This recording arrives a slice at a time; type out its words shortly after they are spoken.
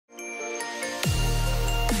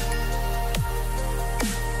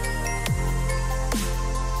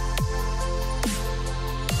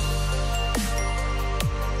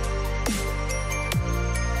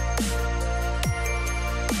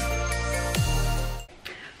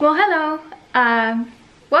Well, hello.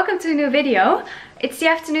 Welcome to a new video. It's the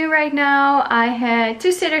afternoon right now. I had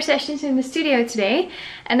 2 sitter sessions in the studio today,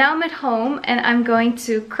 and now I'm at home and I'm going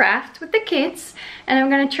to craft with the kids, and I'm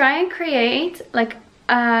going to try and create like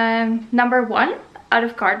number 1 out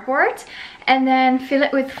of cardboard and then fill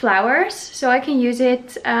it with flowers so I can use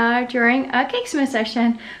it during a cake Smash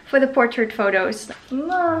session for the portrait photos.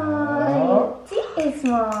 Mine. This is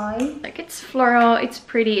mine. Like, it's floral, it's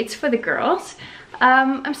pretty, it's for the girls.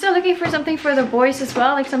 I'm still looking for something for the boys as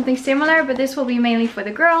well, like something similar, but this will be mainly for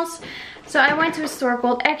the girls. So I went to a store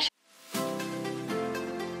called Action.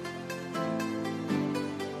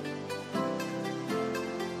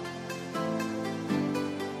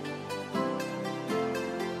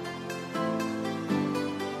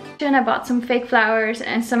 And I bought some fake flowers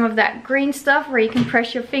and some of that green stuff where you can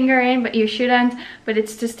press your finger in, but you shouldn't, but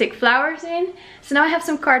it's to stick flowers in. So now I have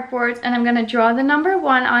some cardboard and I'm gonna draw the number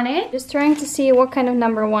 1 on it. Just trying to see what kind of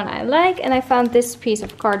number 1 I like, and I found this piece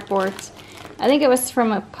of cardboard. I think it was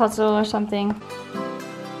from a puzzle or something.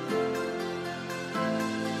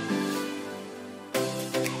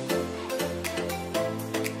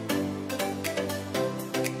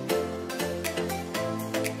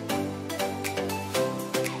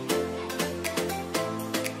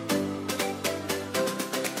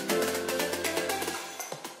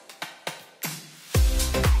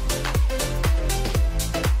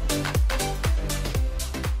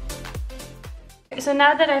 So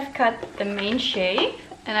now that I've cut the main shape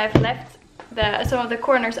and I've left some of the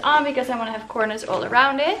corners on because I want to have corners all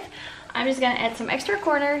around it, I'm just going to add some extra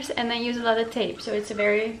corners and then use a lot of tape so it's a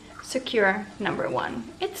very secure number 1.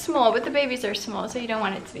 It's small, but the babies are small, so you don't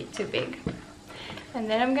want it to be too big. And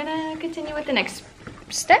then I'm going to continue with the next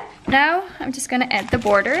step. Now I'm just going to add the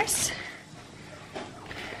borders.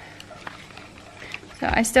 So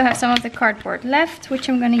I still have some of the cardboard left, which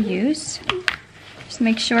I'm going to use. Just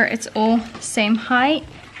make sure it's all the same height.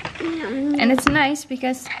 And it's nice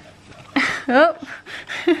because oh.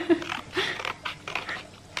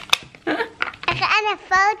 I got a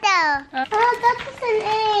photo. Oh, that is an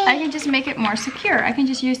egg. I can just make it more secure. I can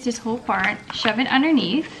just use this whole part, shove it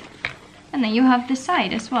underneath, and then you have this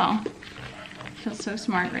side as well. I feel so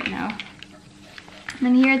smart right now. And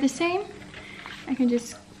then here the same. I can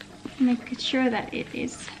just make sure that it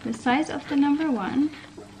is the size of the number 1.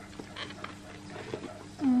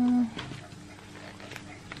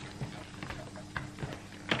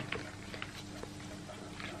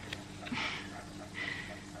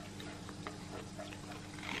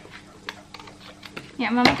 Ja,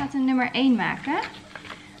 mama gaat een nummer 1 maken.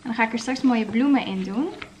 En dan ga ik er straks mooie bloemen in doen.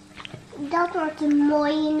 Dat wordt een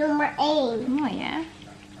mooie nummer 1. Mooi, hè?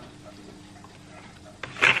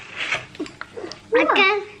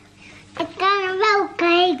 Ik kan er wel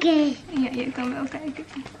kijken. Ja, je kan wel kijken.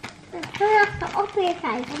 Ik kan achterop weer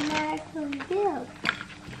kijken, maar ik wil beeld.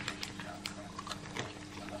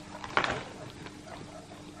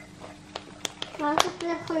 Want ik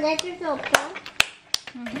leg gewoon letters op, hè?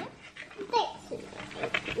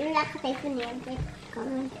 Ik leg het even neer, ik kan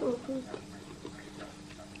het zo goed.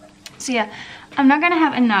 So yeah, I'm not gonna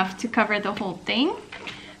have enough to cover the whole thing.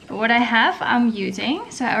 But what I have, I'm using.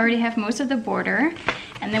 So I already have most of the border.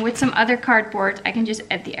 And then with some other cardboard, I can just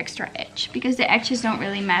add the extra edge. Because the edges don't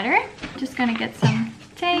really matter. I'm just gonna get some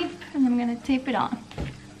tape and I'm gonna tape it on.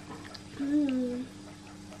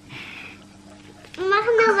 Mag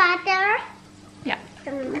ik nou water? Yeah.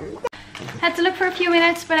 Had to look for a few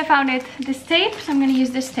minutes, but I found it. This tape, so I'm gonna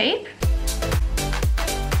use this tape.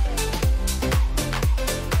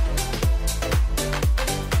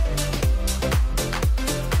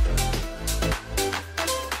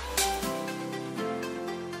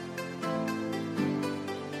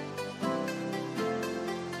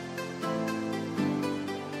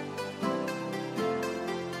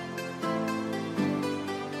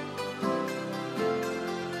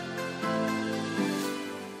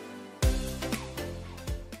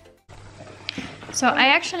 So I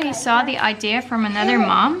actually saw the idea from another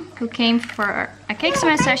mom who came for a cake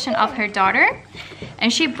Smash session of her daughter,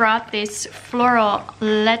 and she brought this floral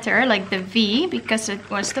letter, like the V, because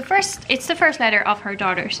it's the first letter of her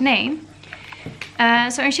daughter's name.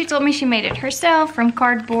 And she told me she made it herself from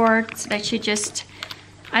cardboard, that she just,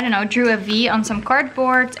 I don't know, drew a V on some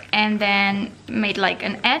cardboard and then made like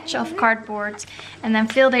an edge of cardboard and then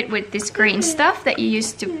filled it with this green stuff that you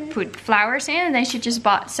used to put flowers in, and then she just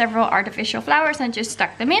bought several artificial flowers and just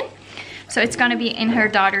stuck them in. So it's gonna be in her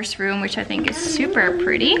daughter's room, which I think is super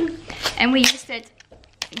pretty. And we used it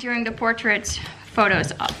during the portrait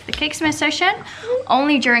photos of the cake Smash session,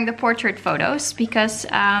 only during the portrait photos, because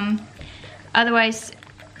otherwise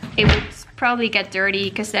it would probably get dirty,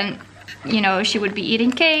 because then you know, she would be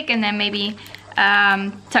eating cake and then maybe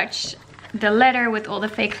touch the letter with all the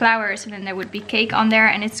fake flowers, and then there would be cake on there,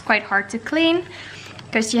 and it's quite hard to clean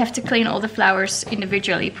because you have to clean all the flowers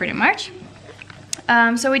individually pretty much.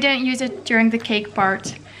 So we didn't use it during the cake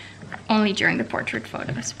part, only during the portrait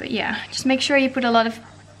photos. But yeah, just make sure you put a lot of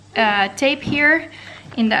tape here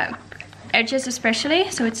in the edges especially,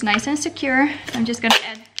 so it's nice and secure. So I'm just gonna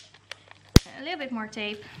add a little bit more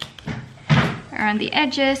tape around the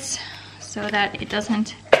edges so that it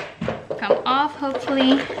doesn't come off,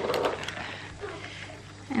 hopefully.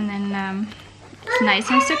 And then it's nice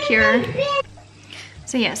and secure.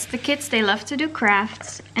 So yes, the kids, they love to do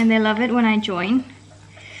crafts and they love it when I join.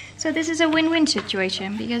 So this is a win-win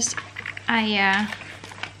situation because I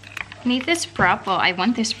need this prop. Well, I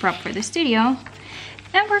want this prop for the studio,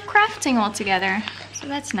 and we're crafting all together. So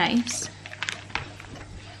that's nice.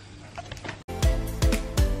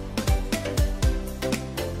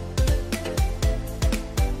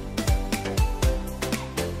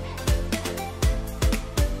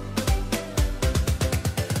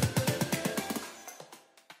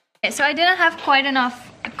 So I didn't have quite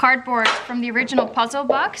enough cardboard from the original puzzle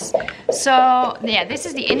box, so yeah, this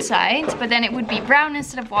is the inside, but then it would be brown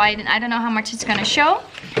instead of white, and I don't know how much it's gonna show.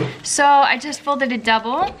 So I just folded it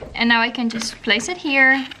double, and now I can just place it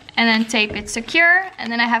here and then tape it secure,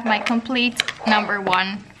 and then I have my complete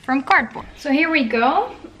 #1 from cardboard. So here we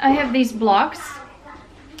go. I have these blocks.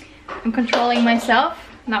 I'm controlling myself,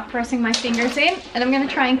 not pressing my fingers in, and I'm gonna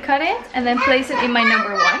try and cut it and then place it in my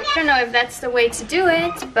 #1. I don't know if that's the way to do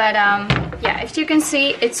it, but yeah, if you can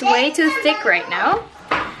see, it's way too thick right now,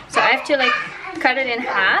 so I have to like cut it in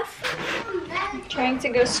half. I'm trying to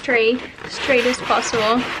go straight as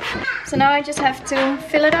possible. So now I just have to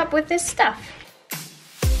fill it up with this stuff.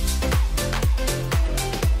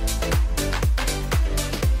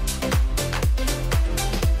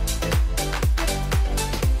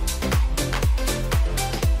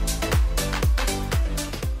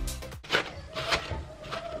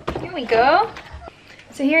 Go.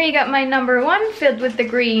 So here you got my #1 filled with the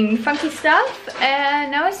green funky stuff,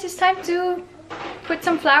 and now it's just time to put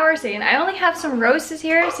some flowers in. I only have some roses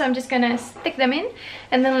here, so I'm just gonna stick them in,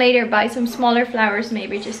 and then later buy some smaller flowers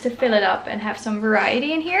maybe just to fill it up and have some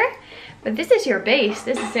variety in here. But this is your base,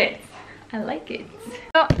 this is it. I like it.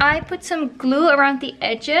 So I put some glue around the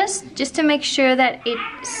edges just to make sure that it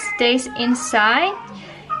stays inside.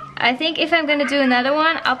 I think if I'm gonna do another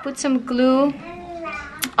one, I'll put some glue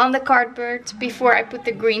on the cardboard before I put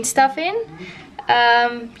the green stuff in.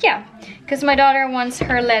 Yeah, because my daughter wants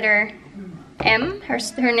her letter M,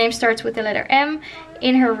 her name starts with the letter M,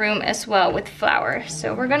 in her room as well with flowers.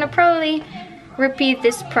 So we're gonna probably repeat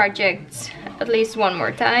this project at least one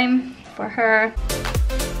more time for her.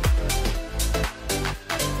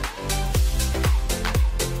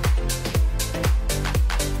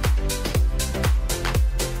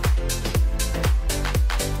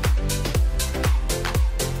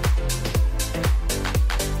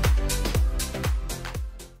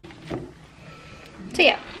 So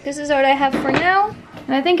yeah, this is what I have for now,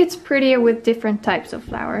 and I think it's prettier with different types of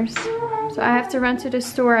flowers. So I have to run to the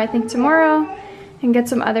store, I think tomorrow, and get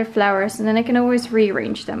some other flowers, and then I can always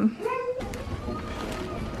rearrange them.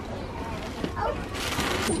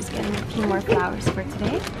 Just getting a few more flowers for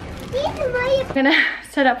today. I'm gonna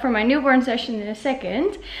set up for my newborn session in a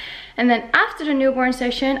second, and then after the newborn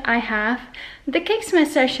session I have the Cake Smash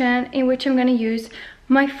session, in which I'm gonna use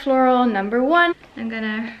my floral #1. I'm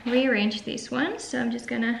gonna rearrange these ones, so I'm just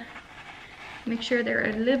gonna make sure they're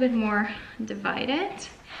a little bit more divided.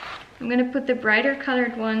 I'm gonna put the brighter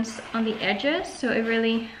colored ones on the edges, so it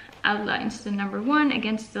really outlines the #1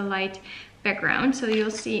 against the light background. So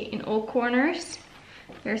you'll see in all corners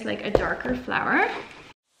there's like a darker flower.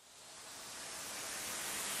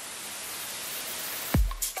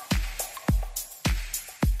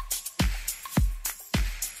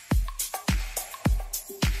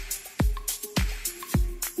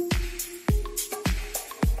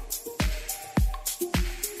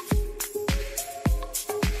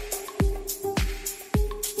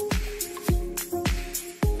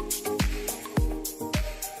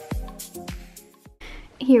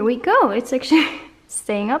 Here we go, it's actually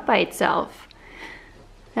staying up by itself.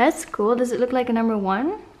 That's cool. Does it look like a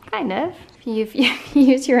 #1? Kind of, if you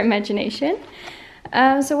use your imagination.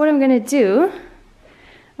 So what I'm gonna do,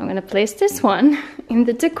 I'm gonna place this one in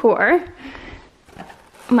the decor,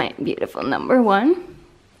 my beautiful #1,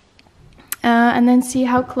 and then see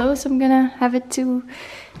how close I'm gonna have it to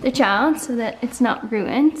the child so that it's not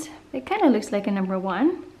ruined. It kind of looks like a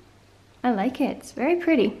 #1. I like it, it's very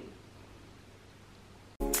pretty.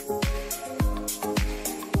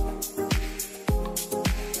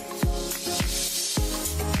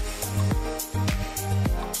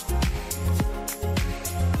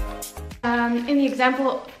 In the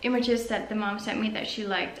example images that the mom sent me that she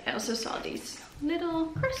liked, I also saw these little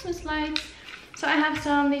Christmas lights. So I have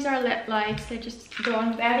some. These are LED lights. They just go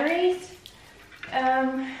on batteries.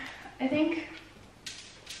 I think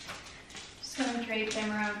just gonna drape them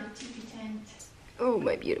around the TV tent. Oh,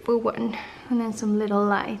 my beautiful one. And then some little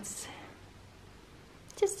lights.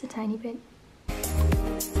 Just a tiny bit.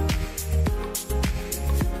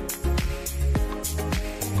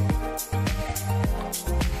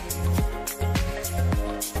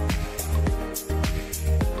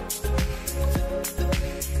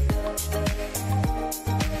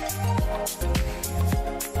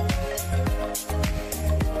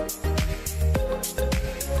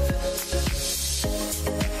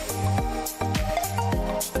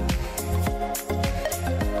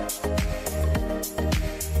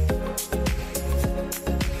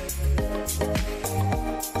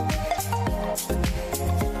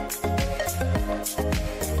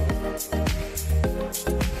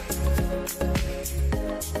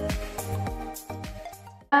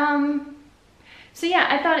 So yeah,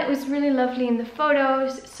 I thought it was really lovely in the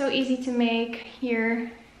photos, so easy to make. Here you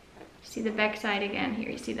see the back side again, here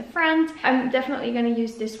you see the front. I'm definitely going to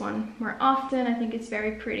use this one more often. I think it's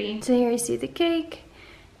very pretty. So here you see the cake,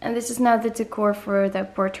 and this is now the decor for the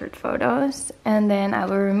portrait photos. And then I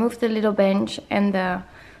will remove the little bench and the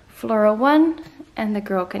floral one, and the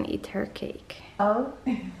girl can eat her cake. Oh.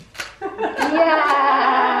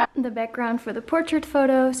 Yeah! The background for the portrait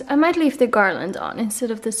photos. I might leave the garland on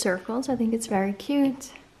instead of the circles. I think it's very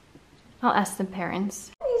cute. I'll ask the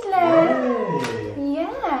parents. Is leuk.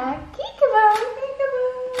 Ja, kiekeboom,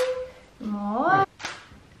 kiekeboom. Mooi.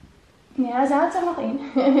 Ja, ze houdt er nog in.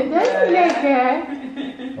 Dat is lekker.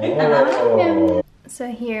 Oh. So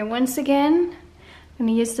here, once again, I'm going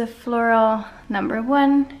to use the floral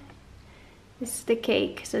 #1. This is the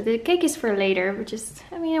cake. So the cake is for later, but just,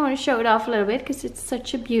 I mean, I want to show it off a little bit because it's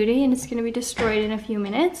such a beauty and it's going to be destroyed in a few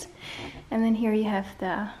minutes. And then here you have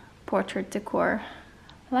the portrait decor.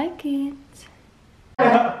 Like it.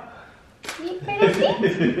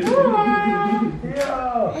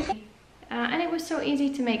 And it was so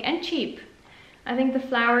easy to make and cheap. I think the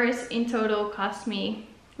flowers in total cost me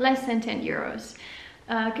less than 10 euros.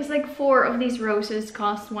 Because like 4 of these roses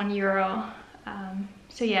cost €1.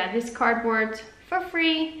 So yeah, this cardboard for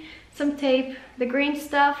free, some tape, the green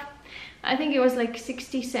stuff. I think it was like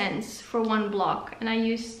 60 cents for 1 block, and I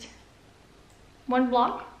used 1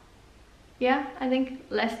 block. Yeah, I think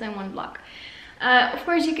less than 1 block. Of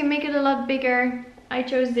course, you can make it a lot bigger. I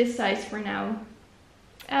chose this size for now.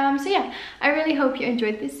 So yeah, I really hope you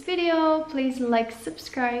enjoyed this video. Please like,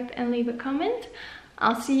 subscribe, and leave a comment.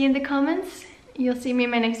 I'll see you in the comments. You'll see me in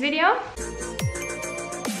my next video.